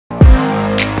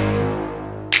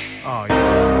Oh,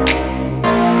 yes.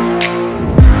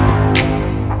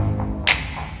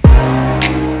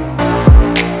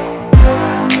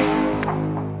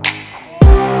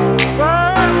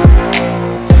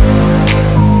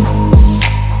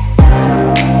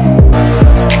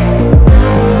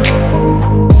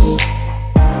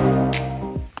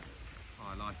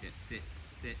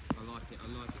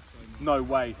 No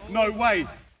way. No way.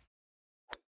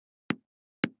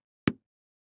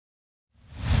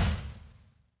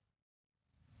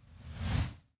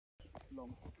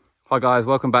 Hi guys,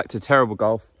 welcome back to Terrible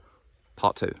Golf,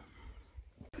 part 2.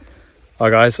 Hi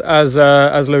guys, as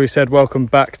Louis said, welcome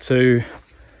back to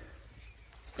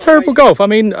Terrible Golf. I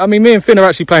mean, me and Finn are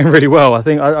actually playing really well. I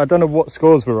think I don't know what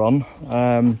scores we're on.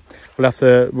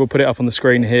 We'll put it up on the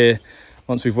screen here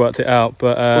once we've worked it out.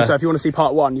 But also, if you want to see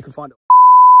part 1, you can find it.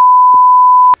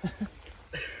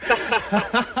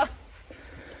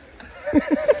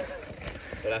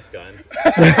 Well, that's going.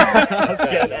 That's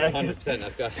going. 100%.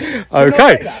 That's going.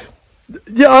 Okay.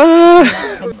 Yeah.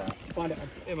 Find it.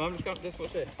 Yeah, man, I'm just going to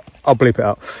watch this. I'll bleep it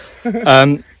out. You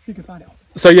can find it.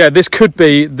 So yeah, this could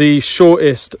be the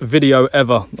shortest video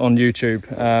ever on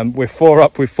YouTube. We're 4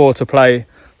 up with 4 to play,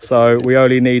 so we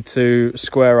only need to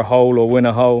square a hole or win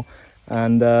a hole,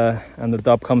 and the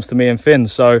dub comes to me and Finn.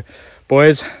 So,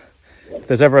 boys, if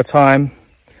there's ever a time,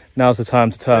 now's the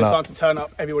time to turn up. It's time to turn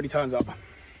up. Everybody turns up.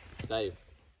 Dave.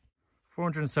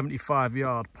 475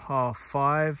 yard par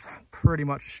 5, pretty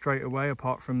much straight away,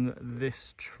 apart from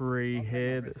this tree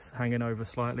here that's hanging over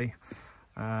slightly.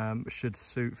 Should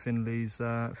suit Finley's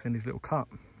little cut.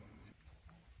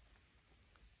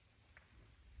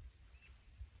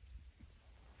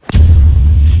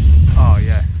 Oh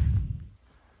yes.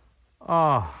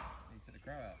 Oh.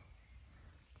 I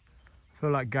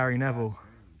feel like Gary Neville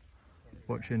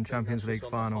watching Champions League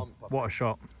final. What a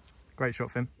shot! Great shot,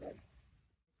 Finn.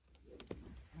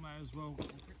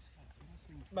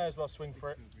 May as well swing for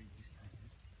it.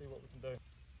 See what we can do.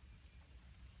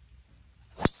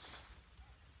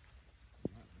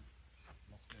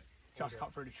 Just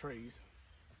cut through the trees.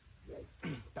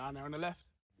 Down there on the left.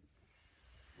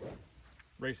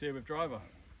 Race here with driver.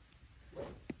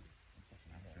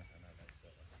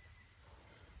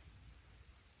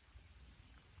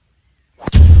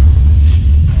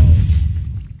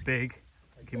 Big.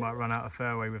 I think he might run out of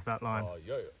fairway with that line. Oh,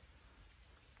 yo.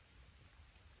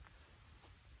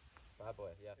 Bad boy,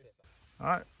 yeah. All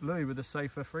right, Louis with the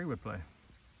safer 3-wood play.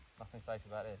 Nothing safe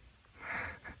about it.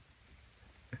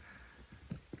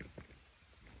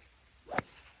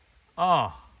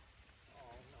 Oh.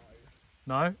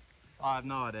 No? I have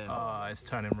no idea. Oh, it's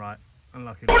turning right.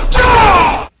 Unlucky. Got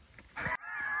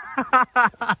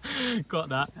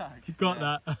that. Got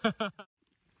that.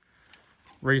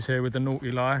 Reese here with the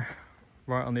naughty lie,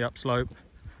 right on the upslope.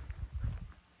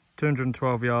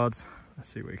 212 yards. Let's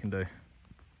see what he can do.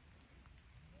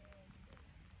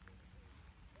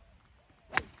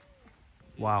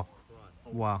 Wow.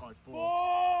 Wow.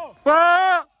 Four!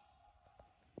 I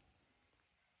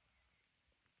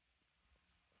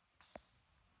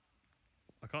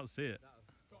can't see it.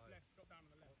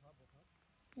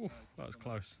 Oof, that was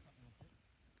close.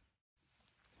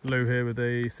 Lou here with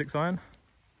the 6-iron.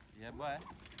 Yeah, where?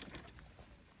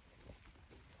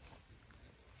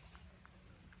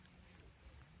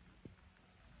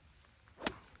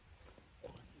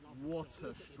 What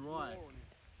a strike.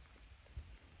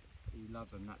 He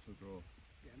loves a natural draw.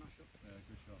 Yeah, nice shot. Yeah,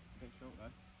 good shot. Big shot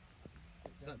though.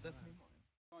 Is that definitely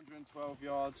 112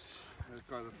 yards. Let's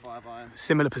go with 5-iron.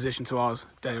 Similar position to ours,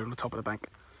 there on the top of the bank.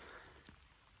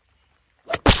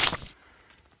 Yeah,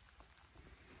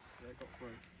 got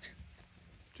through.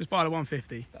 Just by the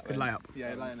 150. Good layup.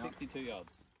 Yeah, laying up. 62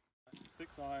 yards.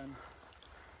 6-iron.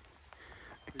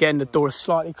 Again, the door is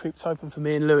slightly creeped open for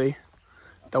me and Louis.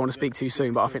 Don't want to speak too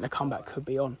soon, but I think the comeback could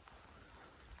be on.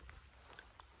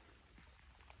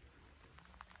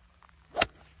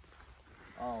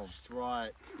 Oh,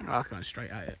 strike. Oh, that's going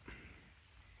straight at it.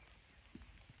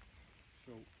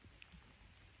 Short.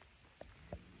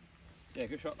 Yeah,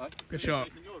 good shot though. Good shot.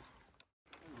 Yours.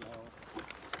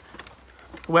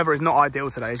 The weather is not ideal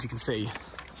today, as you can see.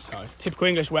 So, typical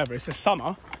English weather. It's just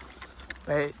summer,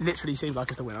 but it literally seems like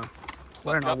it's the winter.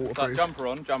 Wearing our waterproof. Jumper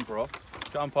on, jumper off.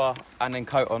 Jumper and then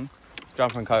coat on.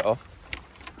 Jumper and coat off.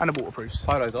 And the waterproofs.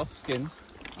 Polos off, skins.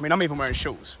 I mean, I'm even wearing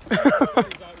shorts.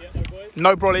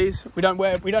 No brollies. We don't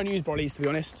use brollies, to be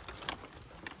honest.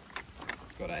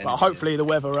 But hopefully the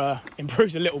weather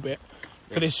improves a little bit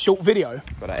for this short video.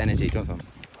 Got that energy, Johnson.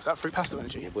 Is that fruit pasta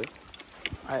energy? Yeah, boy.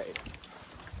 Hey.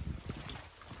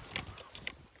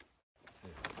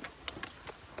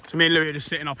 So me and Louis are just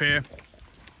sitting up here.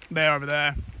 They're over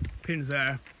there. Pins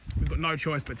there. We've got no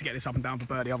choice but to get this up and down for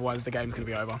birdie, otherwise the game's going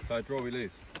to be over. So draw, we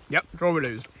lose. Yep, draw we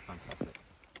lose. Fantastic.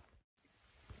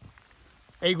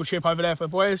 Eagle chip over there for the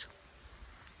boys.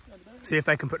 See if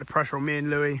they can put the pressure on me and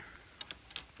Louis.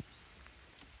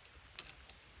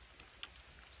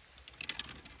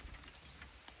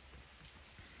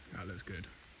 That looks good.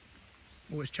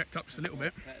 Always checked up just a little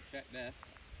bit. Check there.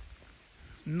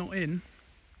 It's not in.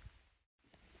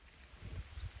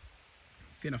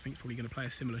 Finn, I think, is probably going to play a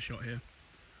similar shot here.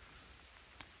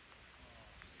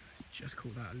 Let's just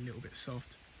call that a little bit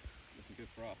soft. Looking good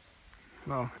for us.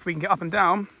 Well, if we can get up and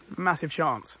down, massive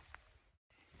chance.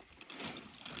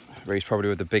 Reece probably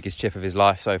with the biggest chip of his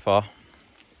life so far.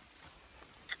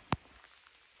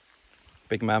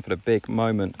 Big man for the big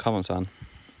moment. Come on, son.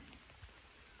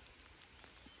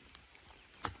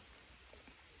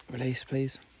 Release,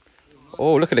 please.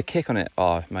 Oh, look at the kick on it.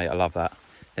 Oh, mate, I love that.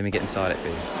 Let me get inside it for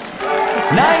you.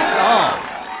 Nice on!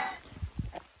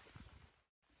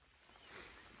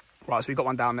 Right, so we've got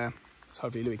one down there. So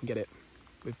hopefully Louis can get it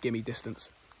with gimme distance.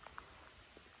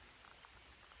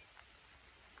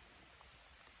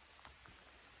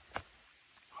 Oh,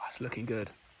 it's looking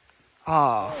good.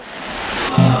 Ah.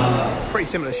 Pretty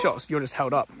similar shots. You're just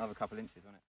held up. Another couple inches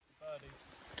on it.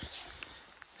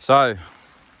 So,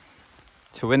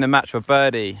 to win the match for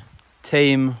birdie,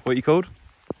 team, what you called?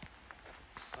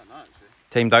 I don't know, actually.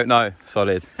 Team don't know.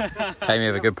 Solid. Came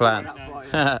here with a good plan.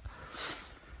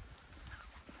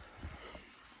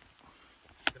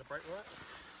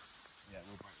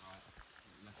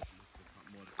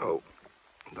 Oh,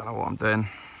 don't know what I'm doing.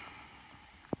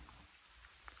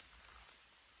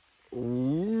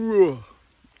 Ooh.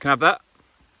 Can I have that?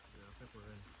 Yeah, I think we're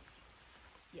in.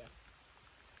 Yeah.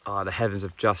 Oh, the heavens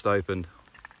have just opened.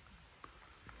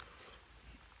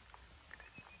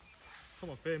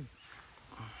 Come on, Finn.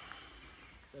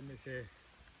 Send this here.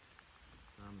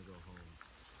 Time to go home.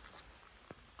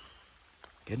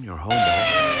 Get in your home,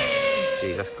 boy.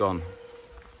 Gee, that's gone.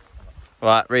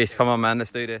 Right, Reece, come on, man,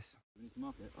 let's do this.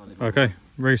 Okay,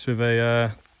 Reece with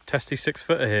a testy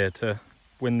 6-footer here to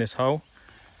win this hole.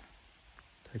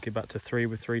 Take it back to 3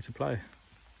 with 3 to play.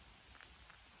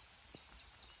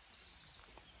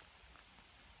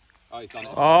 Oh, he's done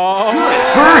it.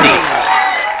 Oh!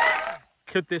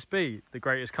 Could this be the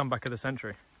greatest comeback of the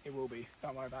century? It will be.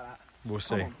 Don't worry about that. We'll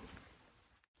see.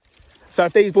 So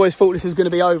if these boys thought this was going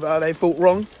to be over, they thought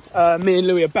wrong. Me and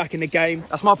Louis are back in the game.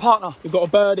 That's my partner. We've got a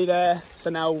birdie there. So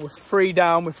now we're 3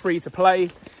 down, we're 3 to play.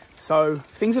 So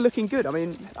things are looking good. I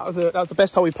mean, that was the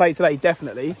best hole we played today,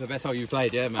 definitely. That's the best hole you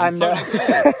played, yeah, man.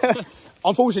 And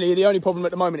unfortunately, the only problem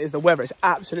at the moment is the weather. It's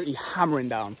absolutely hammering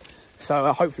down.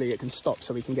 So hopefully it can stop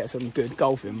so we can get some good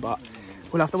golfing. But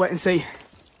we'll have to wait and see.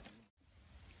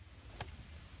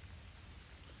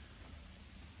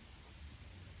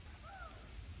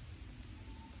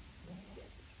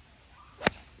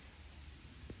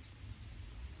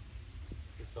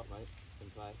 Good shot, mate. Can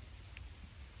play.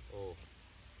 Oh.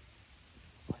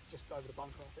 It's just over the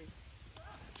bunker, I think.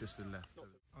 Just to the left.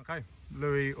 Okay,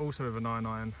 Louis also with a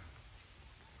 9-iron.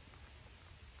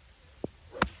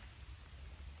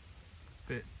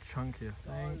 Bit chunky, I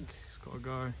think. It's got to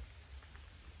go.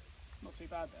 Not too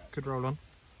bad there. Could roll on.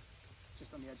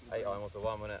 Just on the edge of the 8 iron was the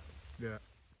one, wasn't it? Yeah.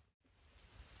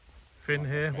 Finn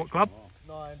here. What club?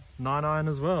 9-iron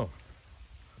as well.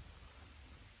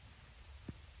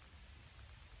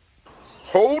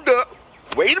 Hold up.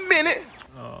 Wait a minute.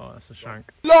 Oh, that's a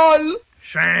shank. LOL.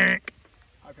 Shank!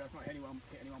 Hopefully I've not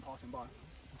hit anyone passing by.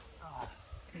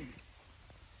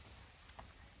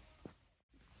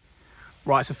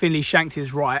 Right, so Finley shanked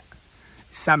his right.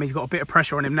 Sammy's got a bit of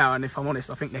pressure on him now, and if I'm honest,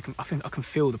 I think I can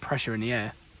feel the pressure in the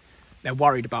air. They're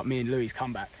worried about me and Louis'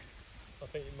 comeback. I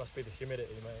think it must be the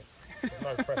humidity, mate.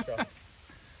 There's no pressure.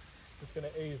 Just going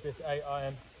to ease this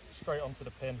 8-iron straight onto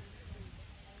the pin.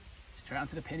 Straight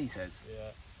onto the pin, he says. Yeah.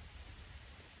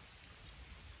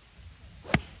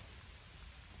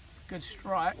 It's a good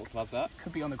strike. What club's that?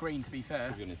 Could be on the green, to be fair.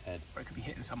 Could be on his head. Or it could be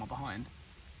hitting someone behind.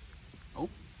 Oh,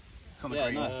 it's on the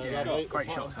Yeah, green. no, Yeah,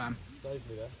 great shot, Sam.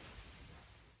 Safely there.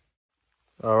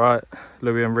 All right,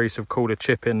 Louis and Reece have called a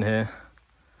chip in here.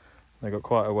 They got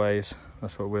quite a ways.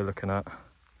 That's what we're looking at.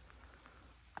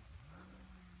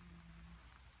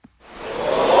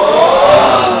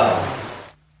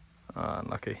 Ah,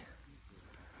 unlucky.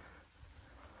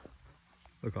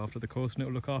 Look after the course and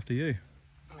it'll look after you.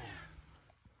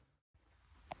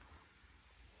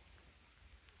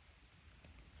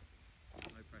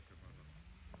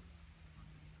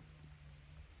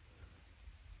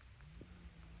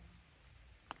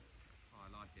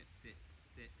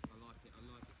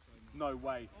 No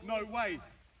way. No way.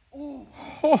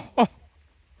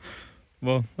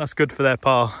 Well, that's good for their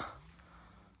par.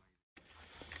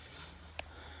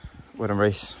 Well done,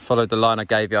 Reese. Followed the line I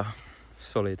gave you.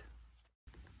 Solid.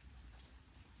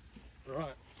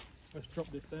 Right, let's drop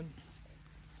this then.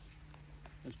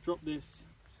 Let's drop this,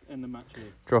 just end the match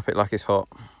here. Drop it like it's hot.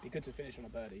 Be good to finish on a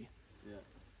birdie. Yeah.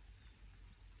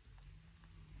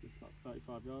 It's like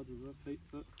 35 yards, is that feet,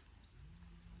 foot?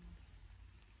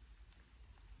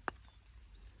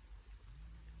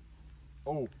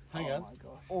 Oh, hang on. My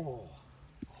gosh. Oh.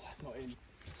 That's not in.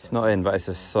 It's not in, but it's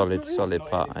a solid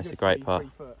putt. It's a great putt. 3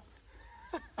 foot.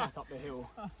 Back up the hill.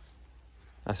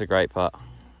 That's a great putt.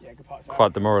 Yeah, good putt.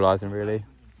 Quite demoralising, really.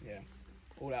 Yeah.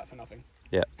 All out for nothing.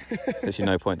 Yeah. There's actually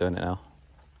no point doing it now.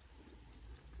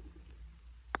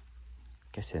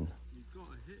 Get in. You've got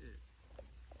to hit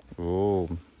it.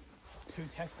 Ooh, Too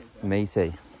testing. There.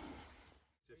 meaty.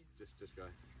 Just go.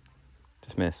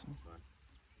 Just miss.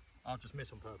 I'll just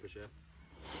miss on purpose,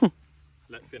 yeah.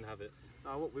 Let Finn have it.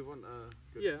 No, what we want,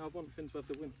 good. Yeah, I want Finn to have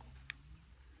the win.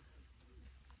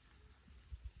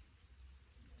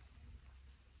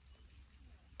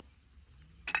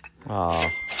 Ah,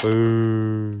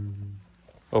 boo.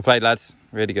 Well played, lads.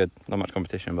 Really good. Not much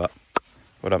competition, but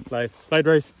well done. Played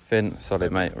race. Finn,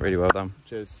 solid, mate. Really well done.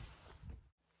 Cheers.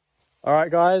 All right,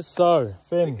 guys. So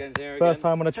Finn, Weekend here first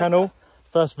again. time on the channel,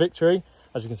 first victory.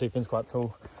 As you can see, Finn's quite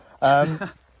tall.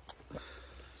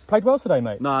 Played well today,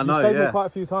 mate. No, you saved me quite a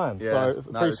few times, so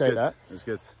appreciate that. It was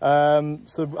good.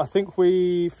 So I think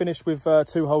we finished with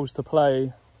 2 holes to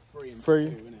play.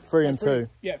 3 and 2.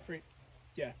 Yeah, 3.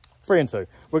 Yeah. 3 and 2.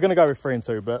 We're going to go with 3 and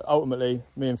 2, but ultimately,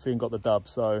 me and Finn got the dub,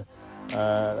 so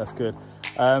that's good.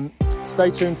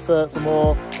 Stay tuned for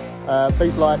more.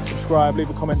 Please like, subscribe, leave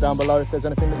a comment down below if there's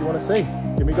anything that you want to see.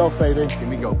 Give me golf, baby. Give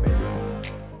me golf, baby.